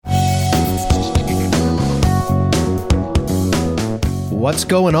What's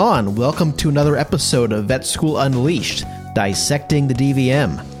going on? Welcome to another episode of Vet School Unleashed, Dissecting the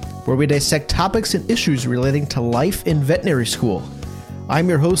DVM, where we dissect topics and issues relating to life in veterinary school. I'm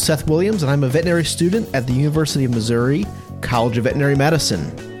your host, Seth Williams, and I'm a veterinary student at the University of Missouri, College of Veterinary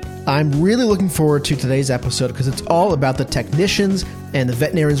Medicine. I'm really looking forward to today's episode because it's all about the technicians and the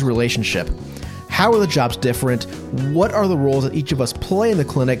veterinarian's relationship. How are the jobs different? What are the roles that each of us play in the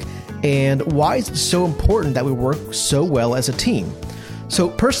clinic? And why is it so important that we work so well as a team? So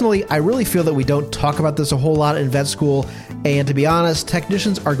personally, I really feel that we don't talk about this a whole lot in vet school, and to be honest,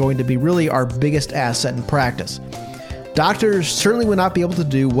 technicians are going to be really our biggest asset in practice. Doctors certainly would not be able to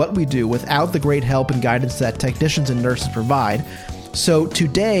do what we do without the great help and guidance that technicians and nurses provide. So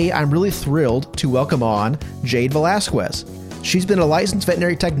today, I'm really thrilled to welcome on Jade Velasquez. She's been a licensed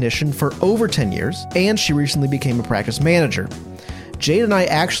veterinary technician for over 10 years, and she recently became a practice manager. Jade and I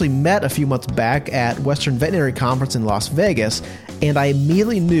actually met a few months back at Western Veterinary Conference in Las Vegas, and I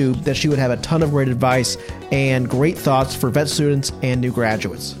immediately knew that she would have a ton of great advice and great thoughts for vet students and new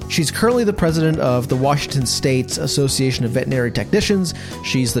graduates. She's currently the president of the Washington State's Association of Veterinary Technicians.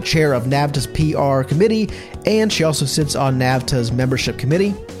 She's the chair of NAVTA's PR committee, and she also sits on NAVTA's membership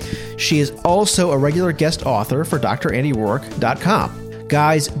committee. She is also a regular guest author for DrAndyRoark.com.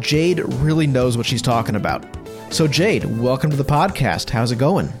 Guys, Jade really knows what she's talking about. So Jade, welcome to the podcast. How's it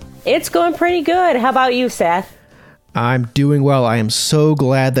going? It's going pretty good. How about you, Seth? I'm doing well. I am so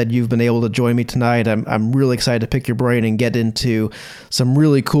glad that you've been able to join me tonight. I'm really excited to pick your brain and get into some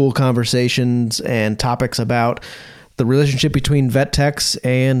really cool conversations and topics about the relationship between vet techs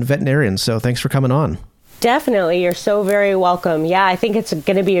and veterinarians. So thanks for coming on. Definitely. You're so very welcome. Yeah, I think it's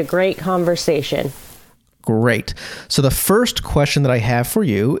going to be a great conversation. Great. So the first question that I have for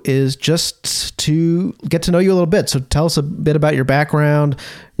you is just to get to know you a little bit. So tell us a bit about your background,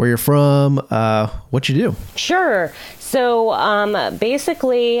 where you're from, what you do. Sure. So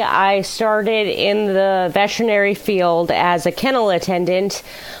basically, I started in the veterinary field as a kennel attendant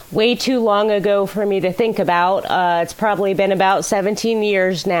way too long ago for me to think about. It's probably been about 17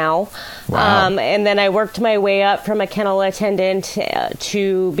 years now. Wow. And then I worked my way up from a kennel attendant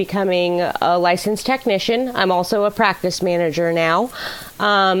to becoming a licensed technician. I'm also a practice manager now.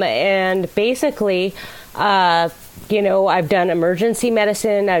 And basically, I've done emergency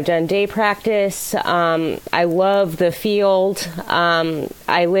medicine. I've done day practice. I love the field.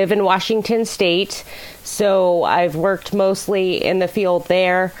 I live in Washington State, so I've worked mostly in the field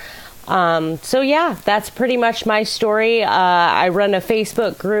there. That's pretty much my story. I run a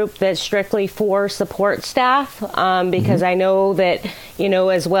Facebook group that's strictly for support staff because I know that,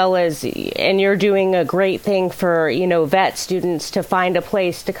 as well as, and you're doing a great thing for, vet students to find a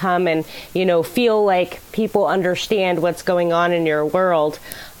place to come and, feel like people understand what's going on in your world.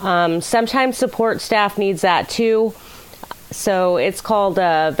 Sometimes support staff needs that too. So it's called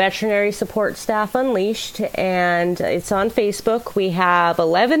Veterinary Support Staff Unleashed, and it's on Facebook. We have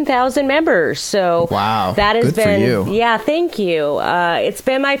 11,000 members. So wow, that has good been, for you. Yeah, thank you. It's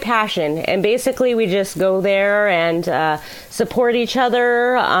been my passion, and basically we just go there and support each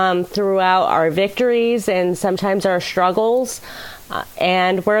other throughout our victories and sometimes our struggles,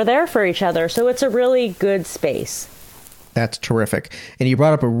 and we're there for each other. So it's a really good space. That's terrific. And you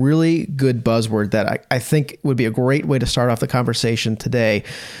brought up a really good buzzword that I think would be a great way to start off the conversation today,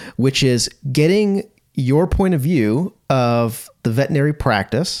 which is getting your point of view of the veterinary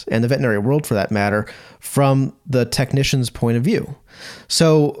practice and the veterinary world for that matter from the technician's point of view.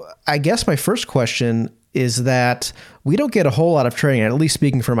 So I guess my first question is that we don't get a whole lot of training, at least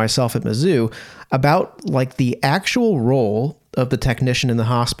speaking for myself at Mizzou, about like the actual role of the technician in the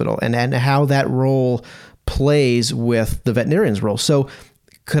hospital and how that role plays with the veterinarian's role. So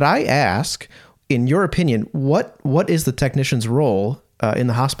could I ask, in your opinion, what is the technician's role in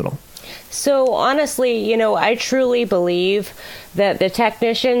the hospital? So honestly, I truly believe that the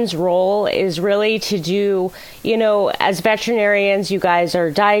technician's role is really to do, as veterinarians, you guys are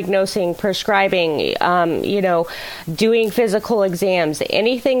diagnosing, prescribing, doing physical exams,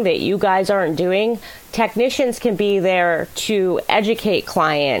 anything that you guys aren't doing. Technicians can be there to educate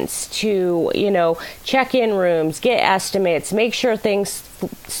clients, to, check in rooms, get estimates, make sure things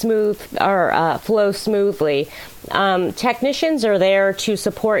flow smoothly. Technicians are there to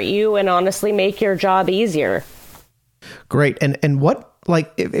support you and honestly make your job easier. Great. And what,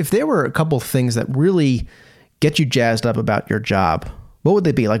 like, if there were a couple of things that really get you jazzed up about your job, what would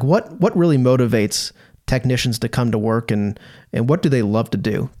they be? Like, what really motivates technicians to come to work, and what do they love to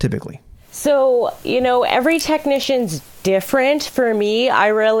do typically? So, every technician's different. For me, I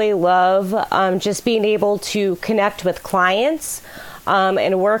really love just being able to connect with clients.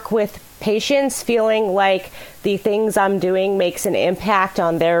 and work with patients feeling like the things I'm doing makes an impact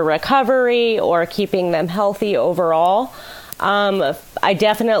on their recovery or keeping them healthy overall. I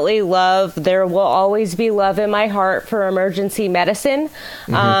definitely there will always be love in my heart for emergency medicine.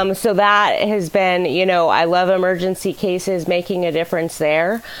 So that has been, I love emergency cases, making a difference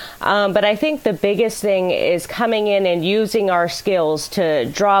there. But I think the biggest thing is coming in and using our skills to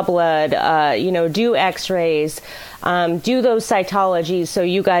draw blood, do x-rays, do those cytologies so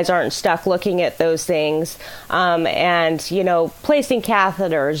you guys aren't stuck looking at those things, and, placing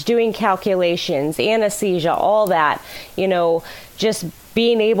catheters, doing calculations, anesthesia, all that, just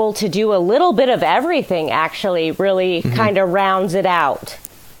being able to do a little bit of everything actually really kind of rounds it out.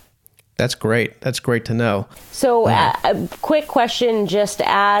 That's great. That's great to know. So a quick question, just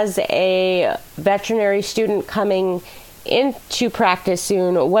as a veterinary student coming into practice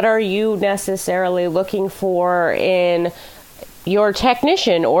soon, what are you necessarily looking for in your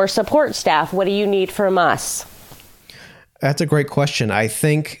technician or support staff? What do you need from us? That's a great question. I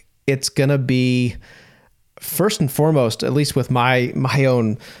think it's going to be first and foremost, at least with my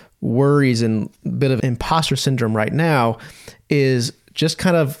own worries and bit of imposter syndrome right now, is just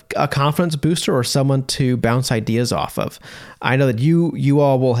kind of a confidence booster or someone to bounce ideas off of. I know that you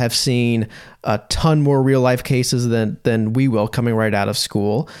all will have seen a ton more real life cases than we will coming right out of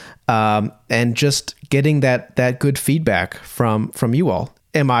school, and just getting that good feedback from you all.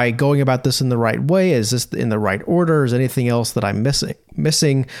 Am I going about this in the right way? Is this in the right order? Is anything else that I'm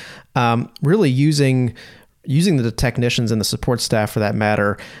missing? Really using the technicians and the support staff, for that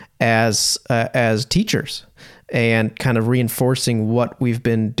matter, as teachers, and kind of reinforcing what we've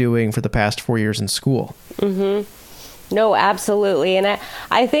been doing for the past 4 years in school. Mm-hmm. No, absolutely. And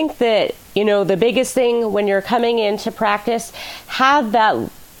I think that, the biggest thing when you're coming into practice, have that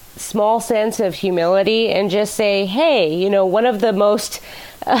small sense of humility and just say, hey, one of the most,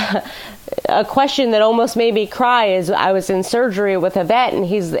 a question that almost made me cry is I was in surgery with a vet, and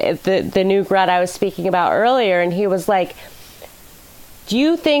he's the new grad I was speaking about earlier. And he was like,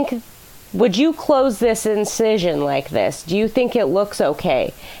 would you close this incision like this? Do you think it looks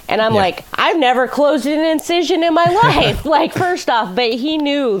okay? And I'm like, I've never closed an incision in my life. First off, but he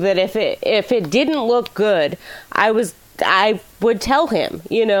knew that if it didn't look good, I would tell him,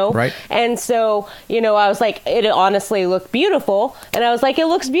 Right. And so, I was like, it honestly looked beautiful. And I was like, it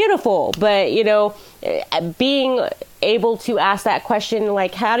looks beautiful. But, being able to ask that question,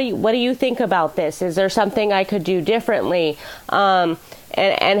 like, what do you think about this? Is there something I could do differently?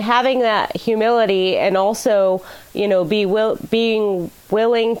 And having that humility, and also, being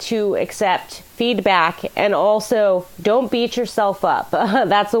willing to accept feedback, and also don't beat yourself up.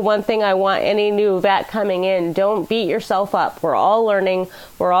 That's the one thing I want any new vet coming in. Don't beat yourself up. We're all learning.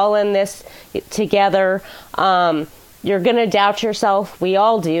 We're all in this together. You're going to doubt yourself. We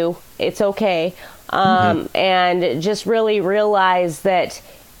all do. It's okay. And just really realize that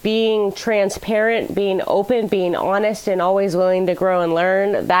being transparent, being open, being honest, and always willing to grow and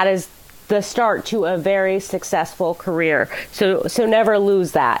learn, that is the start to a very successful career. So never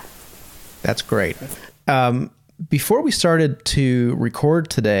lose that. That's great. Before we started to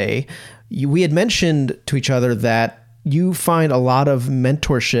record today, we had mentioned to each other that you find a lot of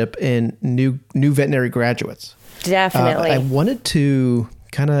mentorship in new veterinary graduates. Definitely. I wanted to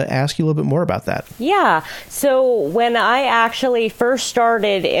kind of ask you a little bit more about that. Yeah. So when I actually first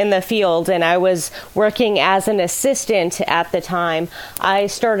started in the field, and I was working as an assistant at the time, I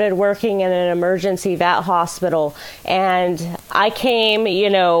started working in an emergency vet hospital. And I came,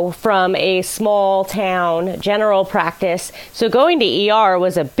 from a small town general practice. So going to ER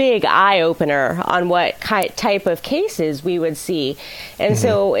was a big eye opener on what type of cases we would see. And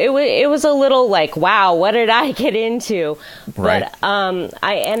so it was a little like, wow, what did I get into? Right. But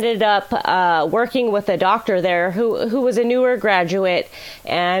I ended up working with a doctor there who was a newer graduate,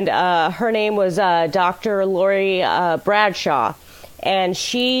 and her name was Dr. Lori Bradshaw. And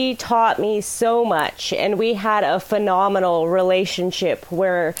she taught me so much, and we had a phenomenal relationship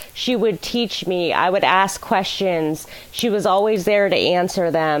where she would teach me. I would ask questions. She was always there to answer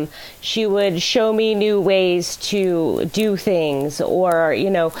them. She would show me new ways to do things, or,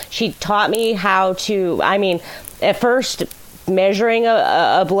 she taught me how to, at first, measuring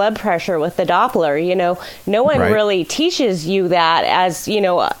a blood pressure with the Doppler, no one really teaches you that as,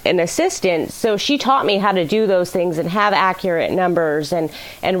 an assistant. So she taught me how to do those things and have accurate numbers and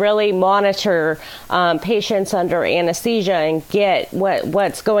really monitor patients under anesthesia and get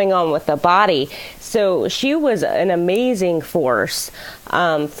what's going on with the body. So she was an amazing force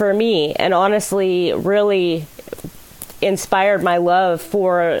for me, and honestly really inspired my love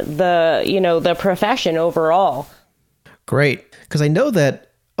for the profession overall. Great. Because I know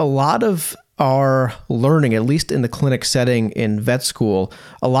that a lot of our learning, at least in the clinic setting in vet school,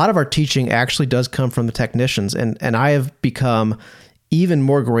 a lot of our teaching actually does come from the technicians. And I have become even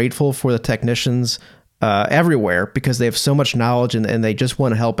more grateful for the technicians everywhere because they have so much knowledge and they just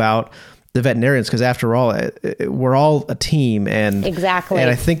want to help out the veterinarians because after all, we're all a team. And exactly. And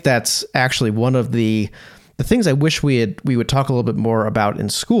I think that's actually one of the things I wish we would talk a little bit more about in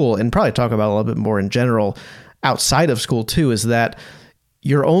school and probably talk about a little bit more in general outside of school too, is that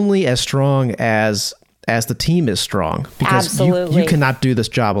you're only as strong as the team is strong because you cannot do this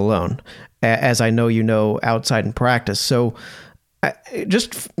job alone, as I know you know outside in practice. So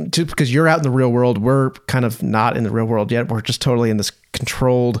just because you're out in the real world, we're kind of not in the real world yet. We're just totally in this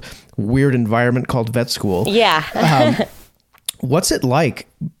controlled, weird environment called vet school. Yeah. What's it like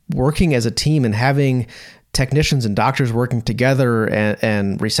working as a team and having technicians and doctors working together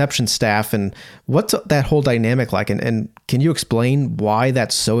and reception staff, and what's that whole dynamic like? And can you explain why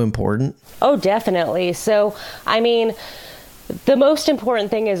that's so important? Oh, definitely. So, I mean, the most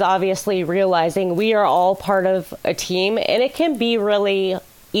important thing is obviously realizing we are all part of a team, and it can be really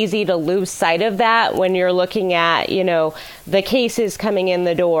easy to lose sight of that when you're looking at, the cases coming in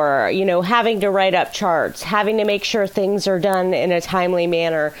the door, having to write up charts, having to make sure things are done in a timely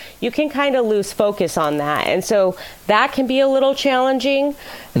manner. You can kind of lose focus on that. And so that can be a little challenging.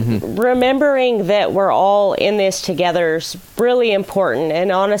 Mm-hmm. Remembering that we're all in this together is really important.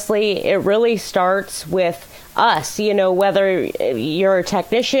 And honestly, it really starts with us, whether you're a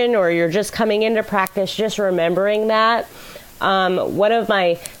technician or you're just coming into practice, just remembering that. One of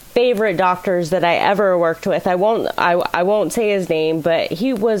my favorite doctors that I ever worked with, I won't say his name, but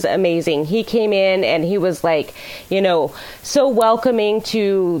he was amazing. He came in and he was like, so welcoming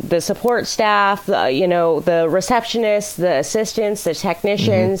to the support staff, the receptionists, the assistants, the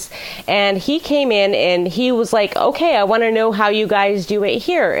technicians. Mm-hmm. And he came in and he was like, okay, I want to know how you guys do it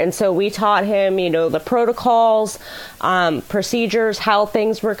here. And so we taught him, the protocols, procedures, how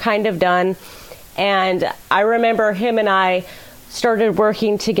things were kind of done. And I remember him and I started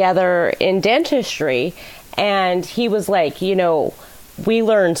working together in dentistry, and he was like, we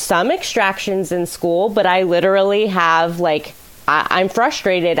learned some extractions in school, but I literally have I'm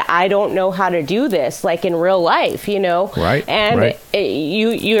frustrated. I don't know how to do this in real life, Right. And right.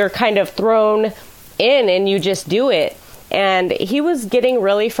 You're kind of thrown in and you just do it. And he was getting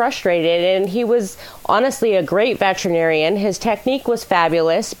really frustrated, and he was honestly a great veterinarian. His technique was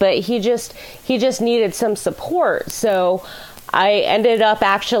fabulous, but he just needed some support. So I ended up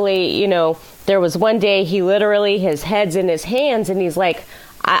actually, there was one day he literally, his head's in his hands and he's like,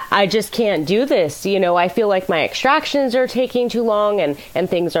 I just can't do this. I feel like my extractions are taking too long and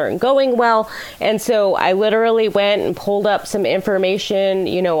things aren't going well. And so I literally went and pulled up some information,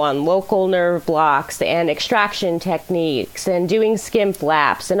 on local nerve blocks and extraction techniques and doing skim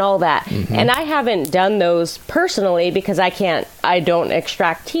flaps and all that. Mm-hmm. And I haven't done those personally because I don't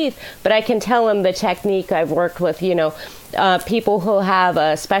extract teeth, but I can tell him the technique. I've worked with, people who have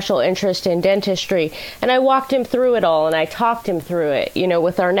a special interest in dentistry. And I walked him through it all and I talked him through it,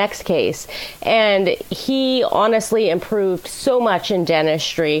 with our next case. And he honestly improved so much in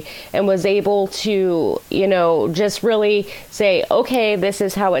dentistry and was able to, just really say, okay, this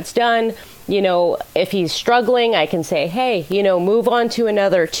is how it's done. If he's struggling, I can say, hey, move on to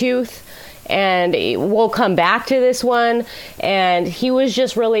another tooth. And we'll come back to this one. And he was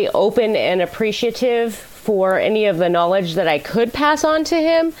just really open and appreciative for any of the knowledge that I could pass on to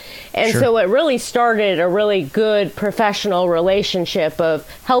him. And Sure. So it really started a really good professional relationship of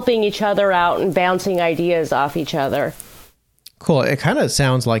helping each other out and bouncing ideas off each other. Cool. It kind of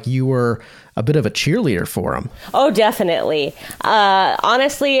sounds like you were a bit of a cheerleader for him. Oh, definitely.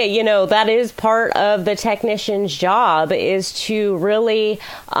 Honestly, that is part of the technician's job, is to really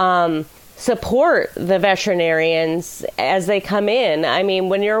support the veterinarians as they come in. I mean,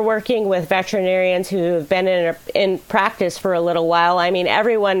 when you're working with veterinarians who have been in practice for a little while, I mean,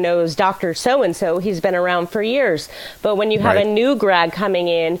 everyone knows Dr. So-and-so. He's been around for years. But when you have Right. a new grad coming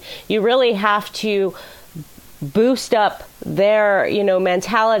in, you really have to boost up their,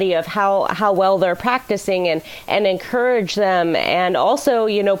 mentality of how well they're practicing and encourage them. And also,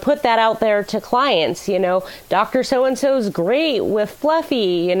 put that out there to clients, Dr. So-and-so's great with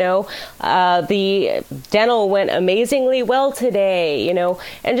Fluffy, the dental went amazingly well today,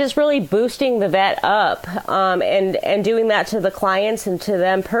 and just really boosting the vet up, and doing that to the clients and to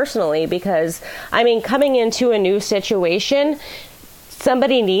them personally, because I mean, coming into a new situation,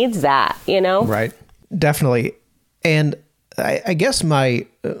 somebody needs that, Right. Definitely. And I guess my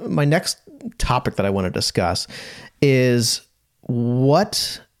next topic that I want to discuss is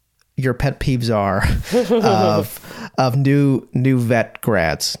what your pet peeves are of new vet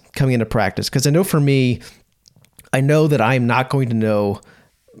grads coming into practice. Because I know for me, I know that I'm not going to know.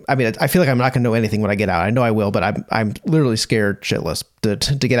 I mean, I feel like I'm not going to know anything when I get out. I know I will, but I'm literally scared shitless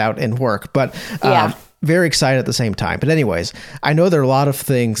to get out and work. But very excited at the same time. But anyways, I know there are a lot of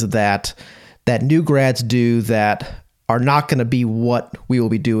things that new grads do that are not going to be what we will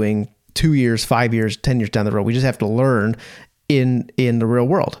be doing 2 years, 5 years, 10 years down the road. We just have to learn in the real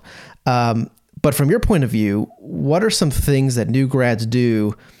world. But from your point of view, what are some things that new grads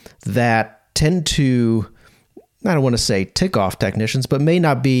do that tend to, I don't want to say tick off technicians, but may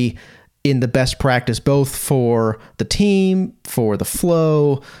not be in the best practice, both for the team, for the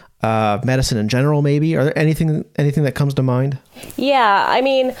flow, medicine in general, maybe? Are there anything that comes to mind? Yeah, I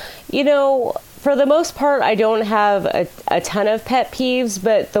mean, for the most part, I don't have a ton of pet peeves,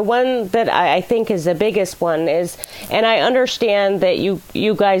 but the one that I think is the biggest one is, and I understand that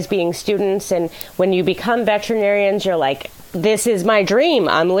you guys being students, and when you become veterinarians, you're like, this is my dream.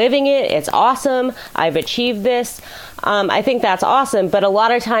 I'm living it. It's awesome. I've achieved this. I think that's awesome. But a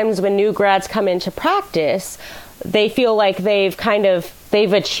lot of times when new grads come into practice, they feel like they've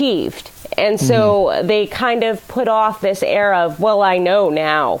achieved. And so they kind of put off this air of, well, I know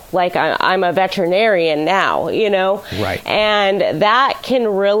now, like I'm a veterinarian now, Right. And that can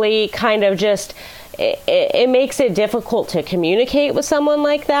really kind of just, it makes it difficult to communicate with someone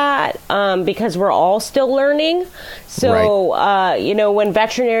like that because we're all still learning. So, right. When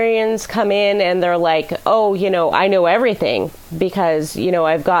veterinarians come in and they're like, oh, I know everything because,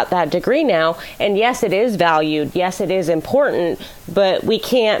 I've got that degree now. And yes, it is valued. Yes, it is important, but we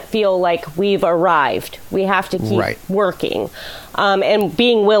can't feel like we've arrived. We have to keep working and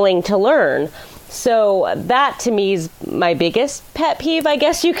being willing to learn. So that to me is my biggest pet peeve, I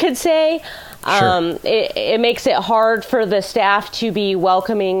guess you could say. Sure. It makes it hard for the staff to be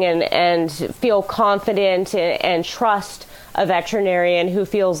welcoming and feel confident and trust a veterinarian who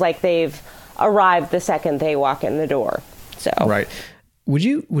feels like they've arrived the second they walk in the door. So right. Would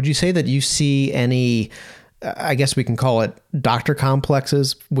you say that you see any, I guess we can call it doctor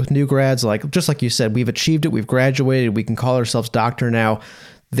complexes with new grads? Like, just like you said, we've achieved it, we've graduated, we can call ourselves doctor now.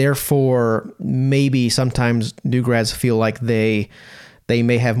 Therefore, maybe sometimes new grads feel like they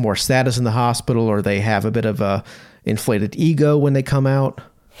may have more status in the hospital, or they have a bit of a inflated ego when they come out.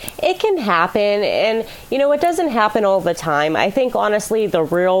 It can happen, and it doesn't happen all the time. I think honestly the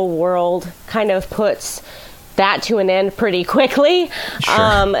real world kind of puts that to an end pretty quickly.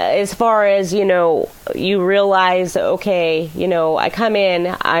 Sure. As far as you realize, okay, I come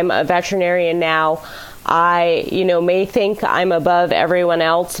in, I'm a veterinarian now. I, may think I'm above everyone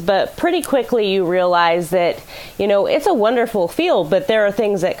else, but pretty quickly you realize that, it's a wonderful field, but there are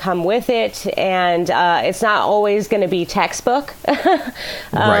things that come with it, and it's not always going to be textbook.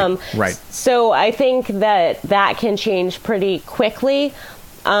 Right. So I think that can change pretty quickly.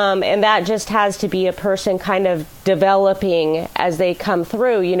 And that just has to be a person kind of developing as they come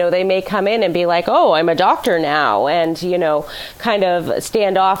through. They may come in and be like, oh, I'm a doctor now, and, kind of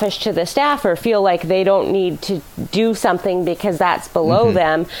standoffish to the staff or feel like they don't need to do something because that's below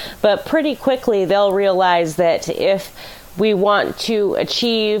them. But pretty quickly they'll realize that if we want to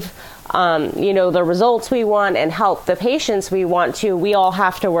achieve the results we want and help the patients we want to, we all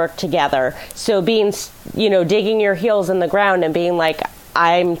have to work together. So being, digging your heels in the ground and being like,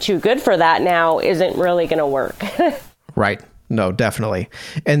 I'm too good for that now isn't really going to work. Right. No, definitely.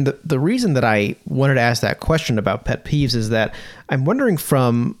 And the reason that I wanted to ask that question about pet peeves is that I'm wondering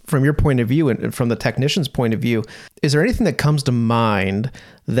from your point of view and from the technician's point of view, is there anything that comes to mind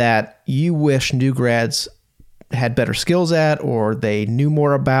that you wish new grads had better skills at, or they knew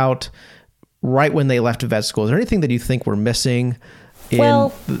more about right when they left vet school? Is there anything that you think we're missing in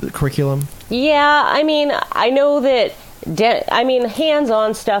the curriculum? Yeah, I mean, I know that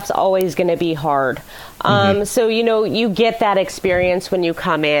hands-on stuff's always going to be hard. So, you get that experience when you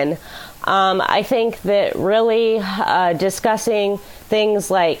come in. I think that really discussing things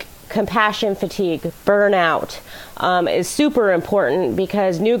like compassion fatigue, burnout, is super important,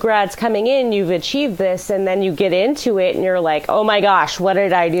 because new grads coming in, you've achieved this, and then you get into it and you're like, oh my gosh, what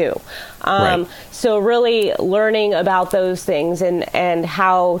did I do? So really learning about those things and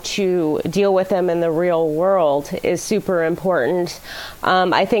how to deal with them in the real world is super important.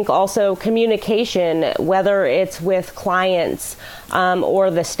 I think also communication, whether it's with clients or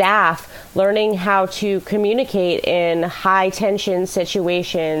the staff, learning how to communicate in high tension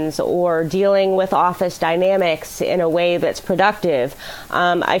situations or dealing with office dynamics in a way that's productive.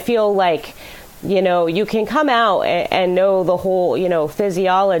 I feel like You can come out and know the whole,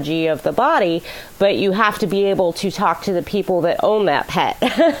 physiology of the body, but you have to be able to talk to the people that own that pet.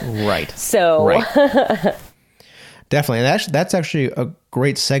 Right. So. Right. Definitely. And that's actually a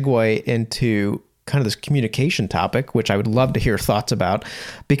great segue into kind of this communication topic, which I would love to hear thoughts about,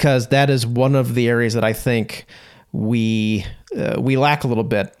 because that is one of the areas that I think we lack a little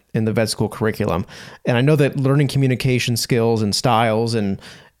bit in the vet school curriculum. And I know that learning communication skills and styles and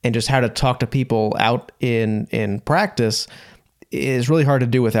just how to talk to people out in practice is really hard to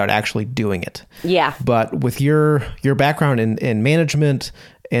do without actually doing it. Yeah. But with your background in management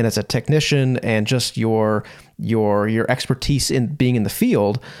and as a technician and just your expertise in being in the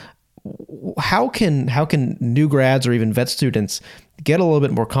field, how can new grads or even vet students get a little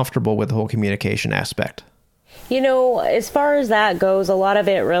bit more comfortable with the whole communication aspect? As far as that goes, a lot of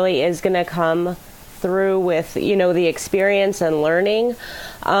it really is going to come through with, the experience and learning.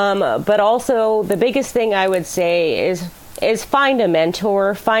 But also the biggest thing I would say is find a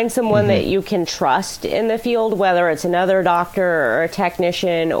mentor, find someone that you can trust in the field, whether it's another doctor or a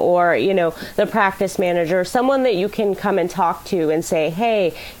technician or, the practice manager, someone that you can come and talk to and say,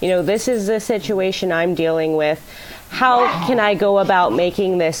 hey, this is the situation I'm dealing with. How can I go about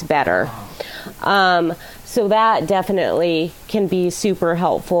making this better? So that definitely can be super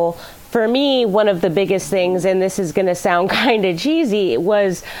helpful. For me, one of the biggest things, and this is going to sound kind of cheesy,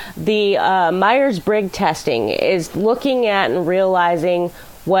 was the Myers-Briggs testing, is looking at and realizing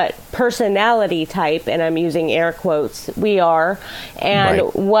what personality type, and I'm using air quotes, we are, and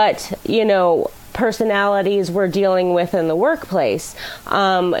right. what, personalities we're dealing with in the workplace.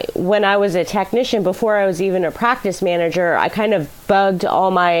 When I was a technician, before I was even a practice manager, I kind of bugged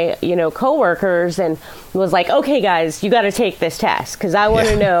all my, coworkers and was like, okay, guys, you got to take this test because I want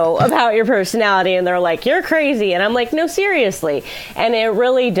to know about your personality. And they're like, you're crazy. And I'm like, no, seriously. And it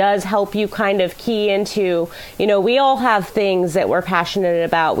really does help you kind of key into, we all have things that we're passionate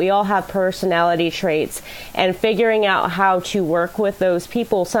about. We all have personality traits, and figuring out how to work with those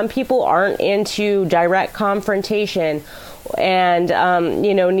people. Some people aren't into direct confrontation and,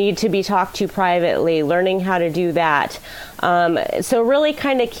 need to be talked to privately, learning how to do that. So really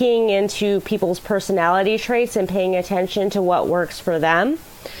kind of keying into people's personality traits and paying attention to what works for them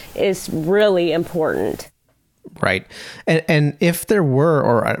is really important. Right. And if there were,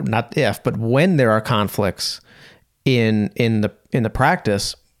 or not if, but when there are conflicts in the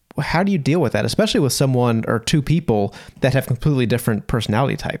practice, how do you deal with that, especially with someone or two people that have completely different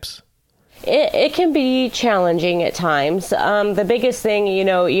personality types? It can be challenging at times. The biggest thing,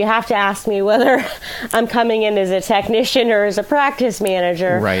 you have to ask me whether I'm coming in as a technician or as a practice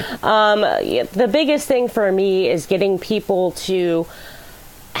manager. Right. The biggest thing for me is getting people to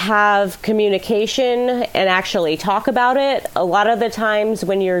have communication and actually talk about it. A lot of the times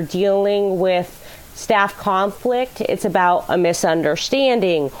when you're dealing with staff conflict, it's about a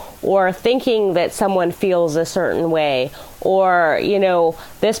misunderstanding or thinking that someone feels a certain way, or,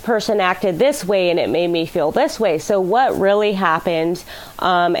 this person acted this way and it made me feel this way. So what really happened,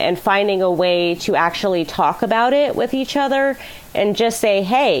 and finding a way to actually talk about it with each other and just say,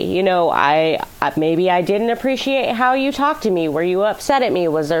 hey, I maybe I didn't appreciate how you talked to me. Were you upset at me?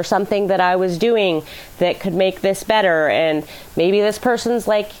 Was there something that I was doing that could make this better? And maybe this person's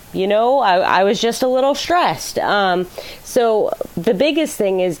like, I was just a little stressed. So the biggest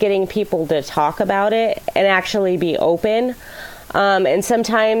thing is getting people to talk about it and actually be open. And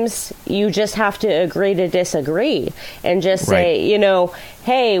sometimes you just have to agree to disagree and just say,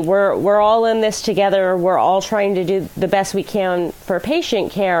 hey, we're all in this together. We're all trying to do the best we can for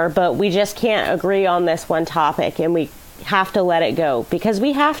patient care, but we just can't agree on this one topic, and we have to let it go because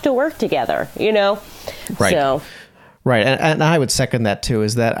we have to work together, Right. So. Right. And I would second that too,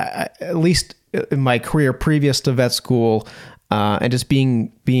 is that at least in my career previous to vet school, and just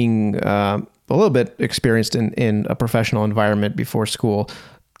being a little bit experienced in a professional environment before school,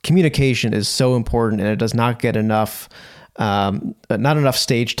 communication is so important, and it does not get not enough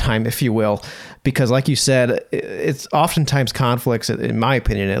stage time, if you will, because like you said, it's oftentimes conflicts, in my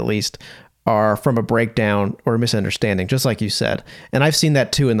opinion at least, are from a breakdown or a misunderstanding, just like you said. And I've seen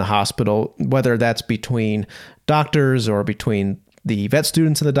that too in the hospital, whether that's between doctors or between the vet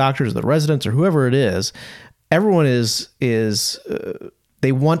students and the doctors, or the residents, or whoever it is. Everyone is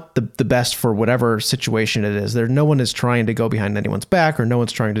they want the best for whatever situation it is. No one is trying to go behind anyone's back, or no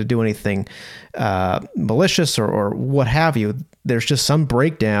one's trying to do anything malicious or what have you. There's just some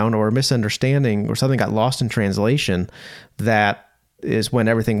breakdown or misunderstanding or something got lost in translation that is when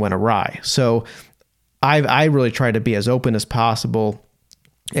everything went awry. So I really try to be as open as possible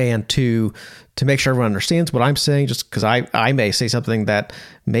and to make sure everyone understands what I'm saying, just because I may say something that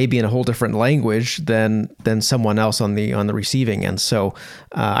may be in a whole different language than someone else on the receiving end. So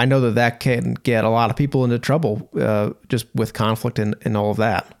I know that can get a lot of people into trouble just with conflict and all of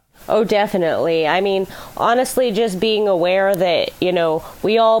that. Oh, definitely. I mean, honestly, just being aware that,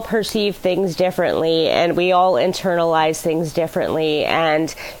 we all perceive things differently and we all internalize things differently.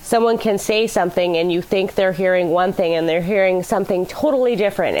 And someone can say something and you think they're hearing one thing and they're hearing something totally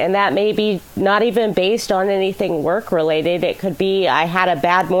different. And that may be not even based on anything work related. It could be, I had a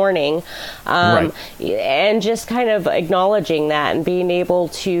bad morning. Right. And just kind of acknowledging that and being able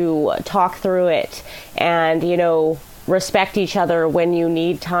to talk through it and, respect each other when you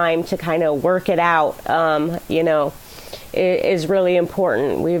need time to kind of work it out, is really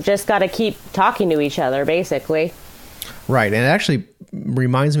important. We've just got to keep talking to each other, basically. Right. And it actually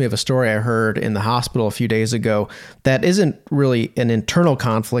reminds me of a story I heard in the hospital a few days ago that isn't really an internal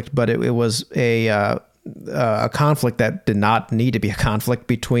conflict, but it was a conflict that did not need to be a conflict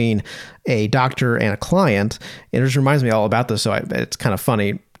between a doctor and a client. And it just reminds me all about this. So it's kind of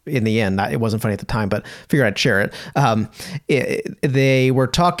funny. In the end, it wasn't funny at the time, but figured I'd share it. They were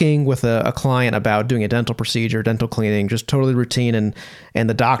talking with a client about doing a dental procedure, dental cleaning, just totally routine. And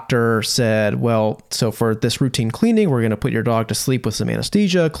the doctor said, well, so for this routine cleaning, we're going to put your dog to sleep with some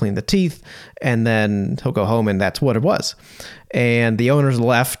anesthesia, clean the teeth, and then he'll go home. And that's what it was. And the owners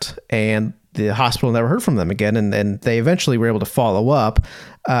left and the hospital never heard from them again. And they eventually were able to follow up.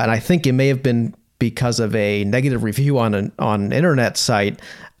 And I think it may have been because of a negative review on an internet site.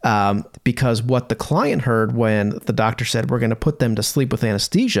 Because what the client heard when the doctor said, we're going to put them to sleep with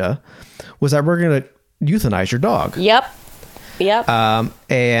anesthesia, was that we're going to euthanize your dog. Yep.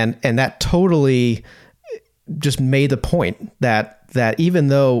 And that totally just made the point that even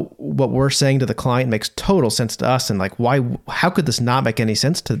though what we're saying to the client makes total sense to us, and like, how could this not make any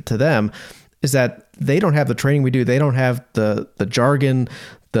sense to them, is that they don't have the training we do. They don't have the jargon,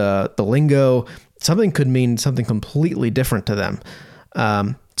 the lingo. Something could mean something completely different to them.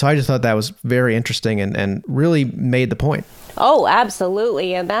 So I just thought that was very interesting and really made the point. Oh,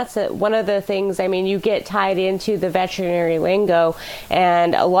 absolutely. And that's one of the things, I mean, you get tied into the veterinary lingo,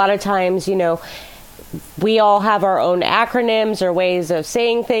 and a lot of times, we all have our own acronyms or ways of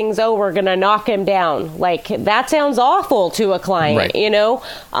saying things. Oh, we're going to knock him down. Like, that sounds awful to a client,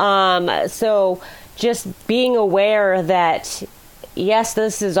 right. So just being aware that, yes,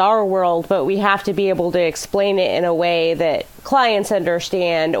 this is our world, but we have to be able to explain it in a way that clients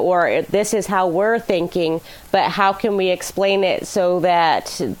understand, or this is how we're thinking, but how can we explain it so that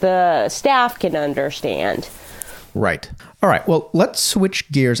the staff can understand? Right. All right. Well, let's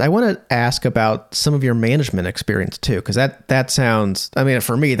switch gears. I want to ask about some of your management experience too, because that sounds, I mean,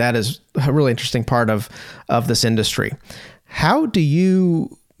 for me, that is a really interesting part of this industry. How do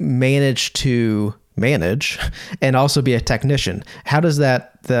you manage and also be a technician? How does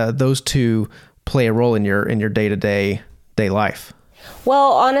those two play a role in your day-to-day life?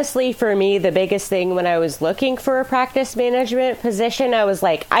 Well, honestly, for me, the biggest thing when I was looking for a practice management position, I was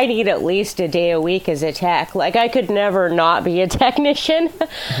like, I need at least a day a week as a tech. Like, I could never not be a technician.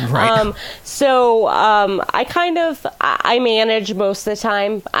 Right. I manage most of the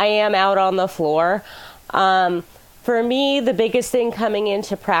time. I am out on the floor. For me, the biggest thing coming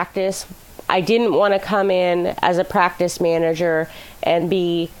into practice, I didn't want to come in as a practice manager and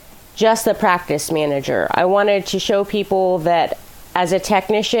be just a practice manager. I wanted to show people that as a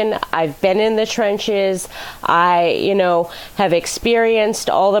technician, I've been in the trenches. I, have experienced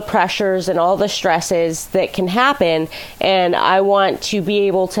all the pressures and all the stresses that can happen, and I want to be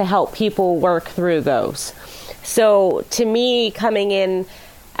able to help people work through those. So to me, coming in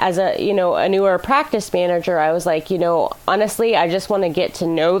as a newer practice manager, I was like, honestly, I just want to get to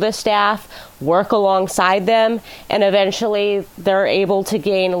know the staff, work alongside them, and eventually they're able to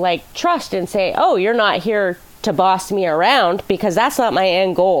gain trust and say, oh, you're not here to boss me around, because that's not my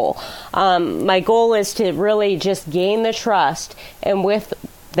end goal. My goal is to really just gain the trust, and with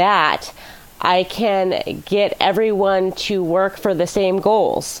that, I can get everyone to work for the same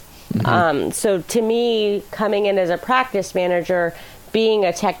goals. Mm-hmm. So to me, coming in as a practice manager, being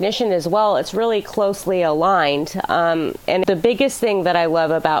a technician as well, it's really closely aligned. And the biggest thing that I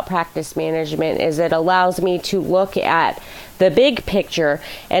love about practice management is it allows me to look at the big picture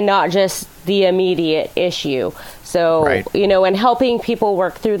and not just the immediate issue. So, Right. And helping people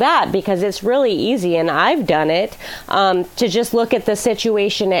work through that, because it's really easy, and I've done it, to just look at the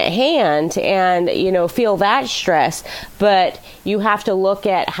situation at hand and, feel that stress. But you have to look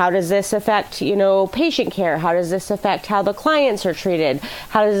at, how does this affect, patient care? How does this affect how the clients are treated?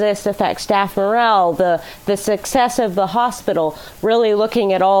 How does this affect staff morale, the success of the hospital? Really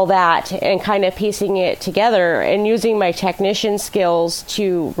looking at all that and kind of piecing it together and using my technician skills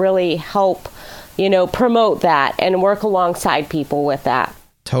to really help, promote that and work alongside people with that.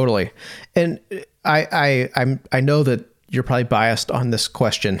 Totally. And I know that you're probably biased on this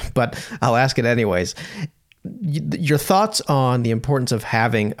question, but I'll ask it anyways. Your thoughts on the importance of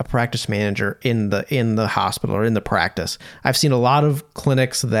having a practice manager in the hospital or in the practice. I've seen a lot of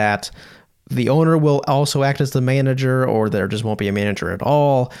clinics that the owner will also act as the manager, or there just won't be a manager at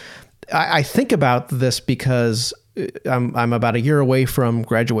all. I think about this because I'm about a year away from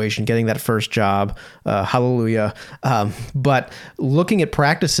graduation, getting that first job. Hallelujah. But looking at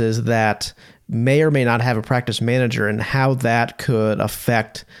practices that may or may not have a practice manager and how that could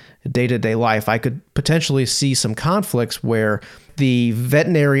affect day-to-day life, I could potentially see some conflicts where the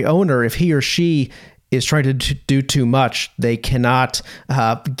veterinary owner, if he or she is trying to do too much, they cannot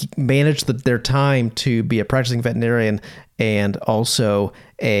manage their time to be a practicing veterinarian and also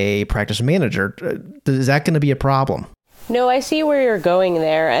a practice manager. Is that going to be a problem? No, I see where you're going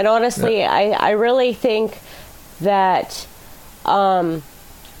there. And honestly, yeah. I really think that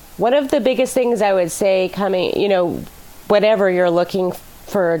one of the biggest things I would say whenever you're looking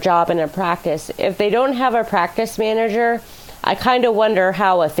for a job in a practice, if they don't have a practice manager, I kind of wonder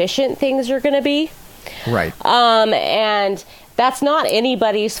how efficient things are going to be. Right. And that's not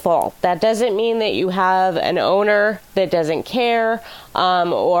anybody's fault. That doesn't mean that you have an owner that doesn't care,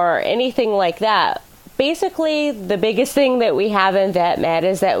 or anything like that. Basically, the biggest thing that we have in vet med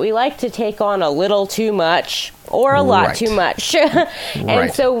is that we like to take on a little too much or a lot too much.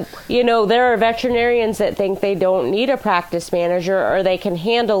 And so, there are veterinarians that think they don't need a practice manager, or they can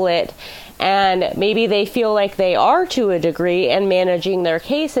handle it. And maybe they feel like they are to a degree in managing their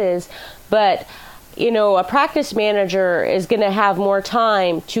cases, but a practice manager is going to have more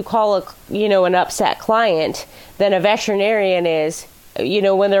time to call an upset client than a veterinarian is,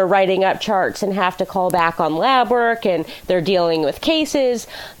 when they're writing up charts and have to call back on lab work and they're dealing with cases.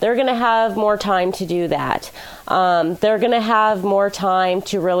 They're going to have more time to do that. They're going to have more time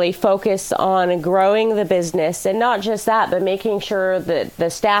to really focus on growing the business, and not just that, but making sure that the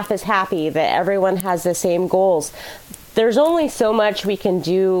staff is happy, that everyone has the same goals. There's only so much we can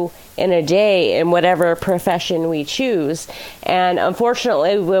do in a day in whatever profession we choose. And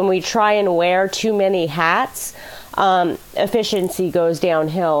unfortunately, when we try and wear too many hats, efficiency goes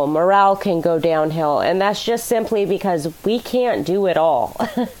downhill, morale can go downhill. And that's just simply because we can't do it all.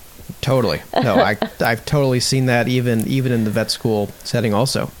 Totally. No, I've totally seen that even in the vet school setting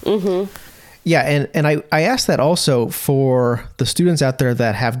also. Mm-hmm. Yeah, and I asked that also for the students out there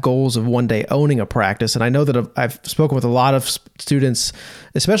that have goals of one day owning a practice. And I know that I've spoken with a lot of students,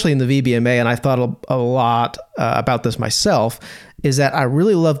 especially in the VBMA, and I thought a lot about this myself, is that I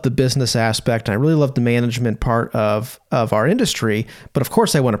really love the business aspect, and I really love the management part of our industry. But of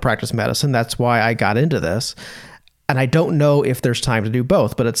course, I want to practice medicine. That's why I got into this. And I don't know if there's time to do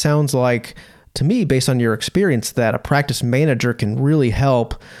both, but it sounds like, to me, based on your experience, that a practice manager can really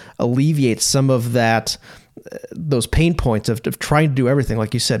help alleviate some of those pain points of trying to do everything.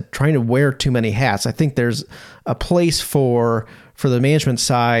 Like you said, trying to wear too many hats. I think there's a place for the management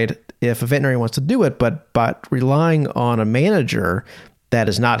side if a veterinarian wants to do it, but relying on a manager that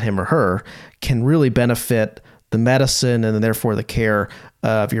is not him or her can really benefit the medicine and then therefore the care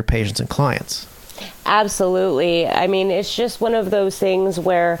of your patients and clients. Absolutely. I mean, it's just one of those things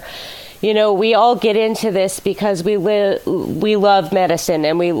where, we all get into this because we love medicine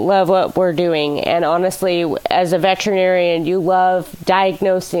and we love what we're doing. And honestly, as a veterinarian, you love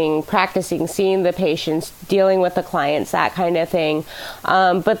diagnosing, practicing, seeing the patients, dealing with the clients, that kind of thing.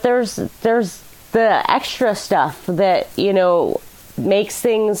 But there's the extra stuff that, makes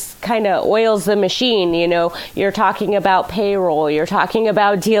things kind of oils the machine. You're talking about payroll, you're talking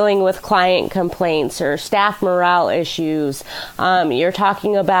about dealing with client complaints or staff morale issues. You're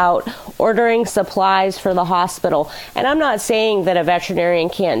talking about ordering supplies for the hospital. And I'm not saying that a veterinarian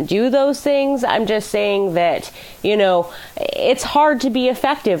can't do those things. I'm just saying that, it's hard to be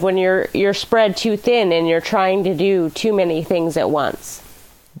effective when you're spread too thin and you're trying to do too many things at once.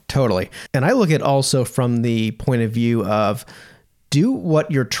 Totally. And I look at also from the point of view of, do what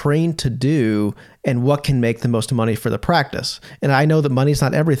you're trained to do and what can make the most money for the practice. And I know that money's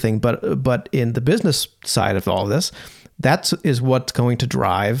not everything, but in the business side of all this, that is what's going to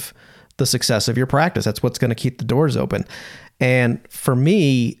drive the success of your practice. That's what's going to keep the doors open. And for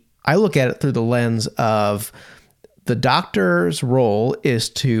me, I look at it through the lens of the doctor's role is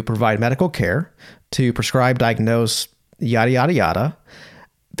to provide medical care, to prescribe, diagnose, yada, yada, yada.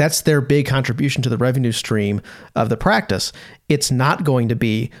 That's their big contribution to the revenue stream of the practice. It's not going to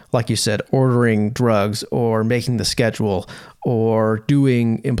be, like you said, ordering drugs or making the schedule or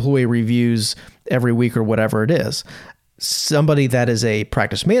doing employee reviews every week or whatever it is. Somebody that is a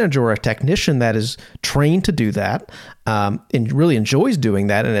practice manager or a technician that is trained to do that and really enjoys doing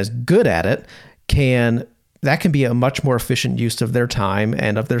that and is good at it can be a much more efficient use of their time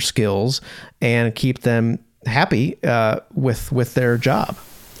and of their skills and keep them happy with their job.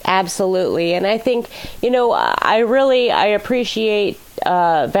 Absolutely. And I think, I appreciate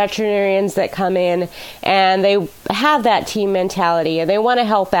veterinarians that come in and they have that team mentality and they want to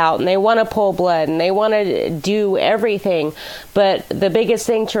help out and they want to pull blood and they want to do everything. But the biggest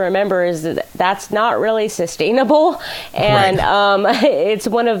thing to remember is that that's not really sustainable. And it's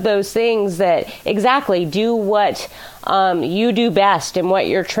one of those things that exactly do what you do best and what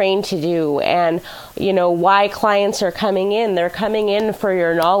you're trained to do. And, why clients are coming in. They're coming in for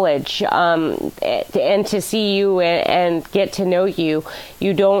your knowledge and to see you and get to know you.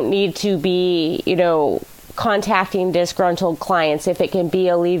 You don't need to be, contacting disgruntled clients if it can be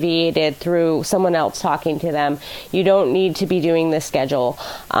alleviated through someone else talking to them. You don't need to be doing the schedule.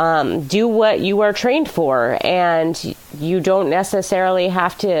 Do what you are trained for, and you don't necessarily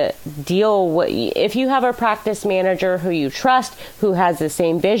have to deal with. If you have a practice manager who you trust, who has the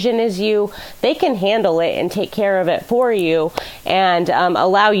same vision as you, they can handle it and take care of it for you and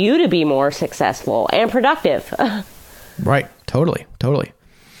allow you to be more successful and productive. Right. Totally.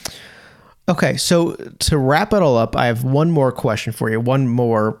 Okay, so to wrap it all up, I have one more question for you, one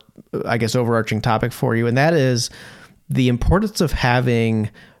more, I guess, overarching topic for you, and that is the importance of having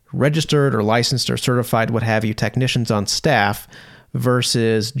registered or licensed or certified, what have you, technicians on staff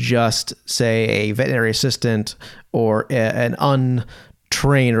versus just, say, a veterinary assistant or an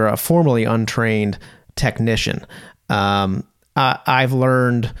untrained or a formerly untrained technician. I've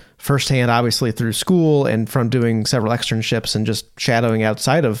learned firsthand, obviously, through school and from doing several externships and just shadowing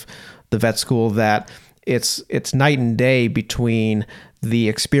outside of the vet school, that it's night and day between the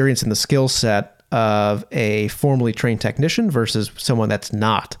experience and the skill set of a formally trained technician versus someone that's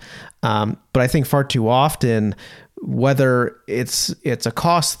not. But I think far too often, whether it's a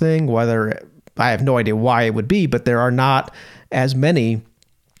cost thing, whether I have no idea why it would be, but there are not as many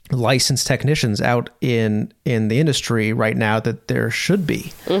licensed technicians out in the industry right now that there should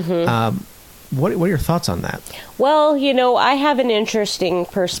be. Mm-hmm. What are your thoughts on that? Well, I have an interesting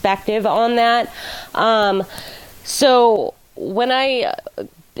perspective on that. So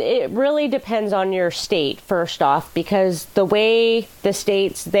it really depends on your state, first off, because the way the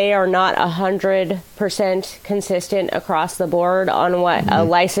states, they are not 100% consistent across the board on what a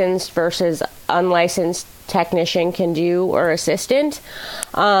licensed versus unlicensed technician can do or assistant.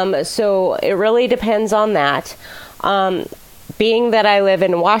 So it really depends on that. Being that I live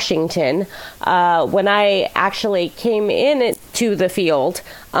in Washington, when I actually came into the field,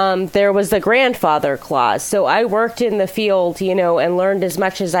 there was the grandfather clause. So I worked in the field, and learned as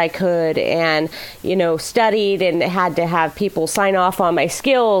much as I could and, studied and had to have people sign off on my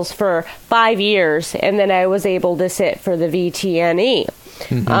skills for 5 years. And then I was able to sit for the VTNE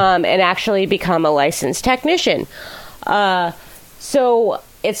and actually become a licensed technician. So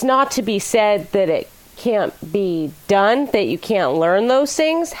it's not to be said that it can't be done, that you can't learn those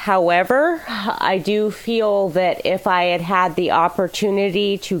things. However, I do feel that if I had had the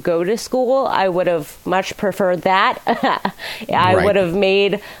opportunity to go to school, I would have much preferred that. I would have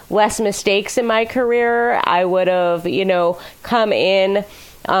made less mistakes in my career. I would have, come in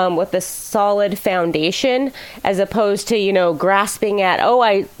with a solid foundation, as opposed to, grasping at,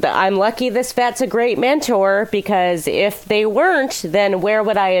 I'm lucky this vet's a great mentor, because if they weren't, then where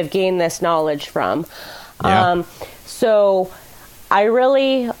would I have gained this knowledge from? Yeah. So I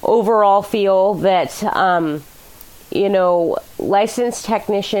really overall feel that, licensed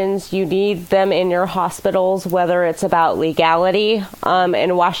technicians, you need them in your hospitals, whether it's about legality.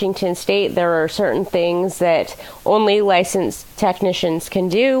 In Washington State, there are certain things that only licensed technicians can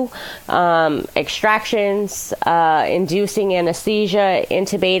do. Extractions, inducing anesthesia,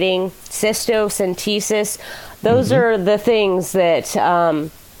 intubating, cystocentesis. Those are the things that,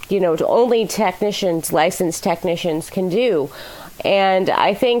 only licensed technicians can do. And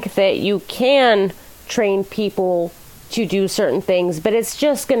I think that you can train people to do certain things, but it's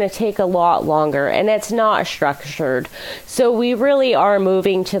just going to take a lot longer, and it's not structured. So we really are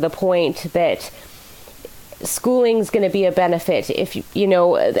moving to the point that schooling's going to be a benefit. If,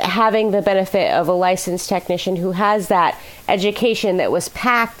 having the benefit of a licensed technician who has that education that was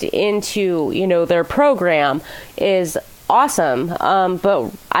packed into, their program is awesome.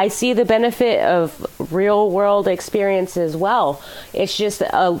 But I see the benefit of real world experience as well. It's just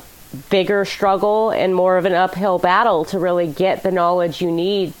a bigger struggle and more of an uphill battle to really get the knowledge you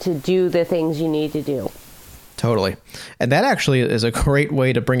need to do the things you need to do. Totally. And that actually is a great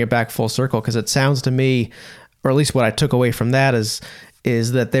way to bring it back full circle, because it sounds to me, or at least what I took away from that is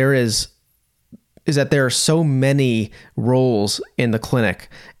that there are so many roles in the clinic,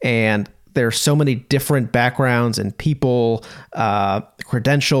 and there are so many different backgrounds and people,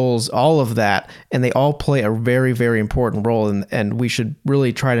 credentials, all of that, and they all play a very, very important role. And we should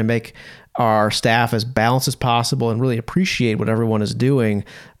really try to make our staff as balanced as possible and really appreciate what everyone is doing,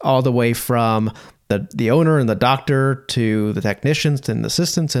 all the way from the owner and the doctor to the technicians and the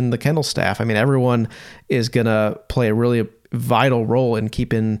assistants and the kennel staff. I mean, everyone is going to play a really vital role in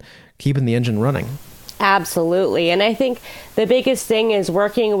keeping the engine running. Absolutely. And I think the biggest thing is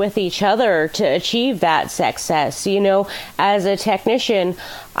working with each other to achieve that success. As a technician,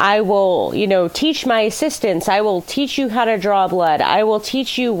 I will, teach my assistants. I will teach you how to draw blood. I will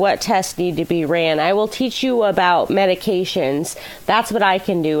teach you what tests need to be ran. I will teach you about medications. That's what I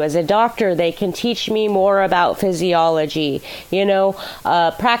can do. As a doctor, they can teach me more about physiology.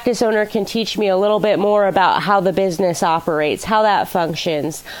 A practice owner can teach me a little bit more about how the business operates, how that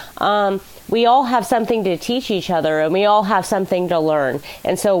functions. We all have something to teach each other, and we all have something to learn.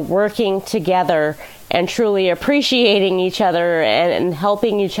 And so working together and truly appreciating each other and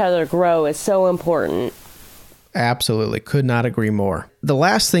helping each other grow is so important. Absolutely. Could not agree more. The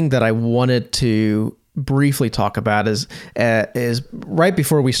last thing that I wanted to briefly talk about is right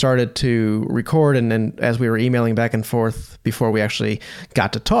before we started to record, and as we were emailing back and forth before we actually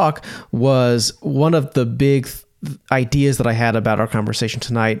got to talk, was one of the big ideas that I had about our conversation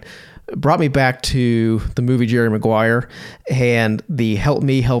tonight brought me back to the movie Jerry Maguire and the "Help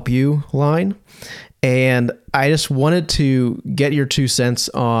me, help you" line. And I just wanted to get your 2 cents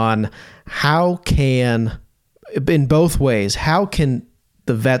on in both ways, how can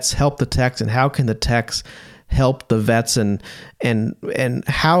the vets help the techs, and how can the techs help the vets, and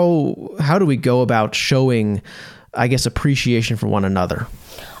how do we go about showing, I guess, appreciation for one another?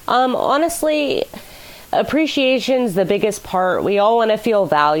 Honestly, appreciation's the biggest part. We all want to feel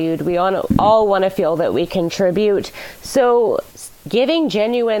valued. We all want to feel that we contribute. So giving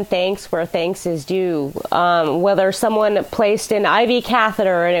genuine thanks where thanks is due, whether someone placed an IV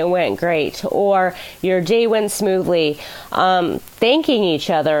catheter and it went great, or your day went smoothly, thanking each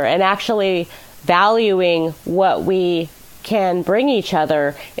other and actually valuing what we can bring each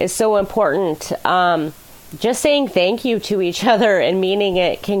other is so important. Just saying thank you to each other and meaning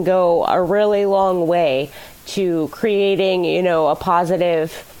it can go a really long way to creating, a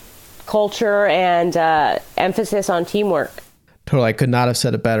positive culture and emphasis on teamwork. Totally. I could not have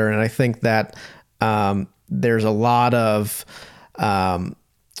said it better. And I think that there's a lot of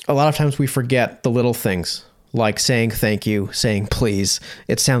times we forget the little things, like saying thank you, saying please.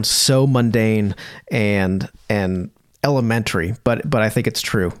 It sounds so mundane and elementary, but I think it's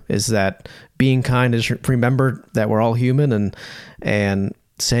true, is that being kind is remember that we're all human, and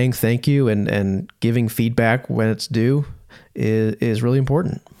saying thank you and giving feedback when it's due is really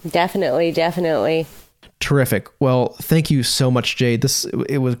important. Definitely. Terrific. Well, thank you so much, Jade.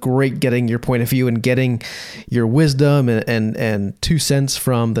 It was great getting your point of view and getting your wisdom and 2 cents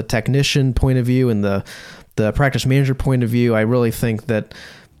from the technician point of view and the practice manager point of view. I really think that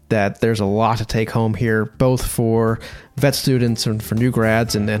there's a lot to take home here, both for vet students and for new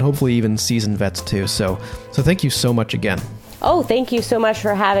grads, and hopefully even seasoned vets too. So thank you so much again. Oh, thank you so much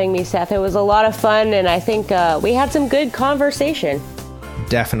for having me, Seth. It was a lot of fun, and I think we had some good conversation.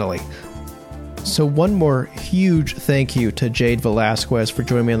 Definitely. So one more huge thank you to Jade Velasquez for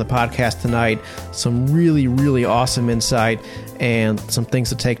joining me on the podcast tonight. Some really, really awesome insight and some things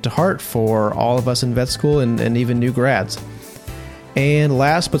to take to heart for all of us in vet school and even new grads. And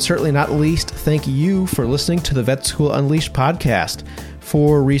last but certainly not least, thank you for listening to the Vet School Unleashed podcast.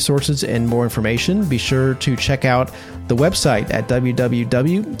 For resources and more information, be sure to check out the website at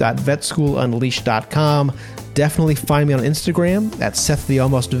www.vetschoolunleashed.com. Definitely find me on Instagram at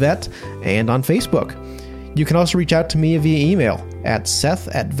SethTheAlmostVet and on Facebook. You can also reach out to me via email at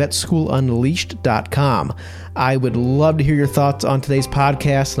seth@vetschoolunleashed.com. I would love to hear your thoughts on today's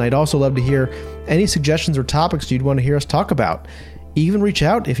podcast, and I'd also love to hear any suggestions or topics you'd want to hear us talk about. Even reach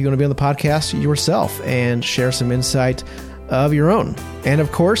out if you want to be on the podcast yourself and share some insight of your own. And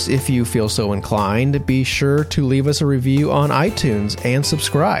of course, if you feel so inclined, be sure to leave us a review on iTunes and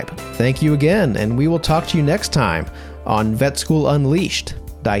subscribe. Thank you again, and we will talk to you next time on Vet School Unleashed,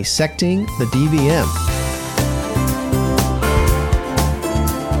 Dissecting the DVM.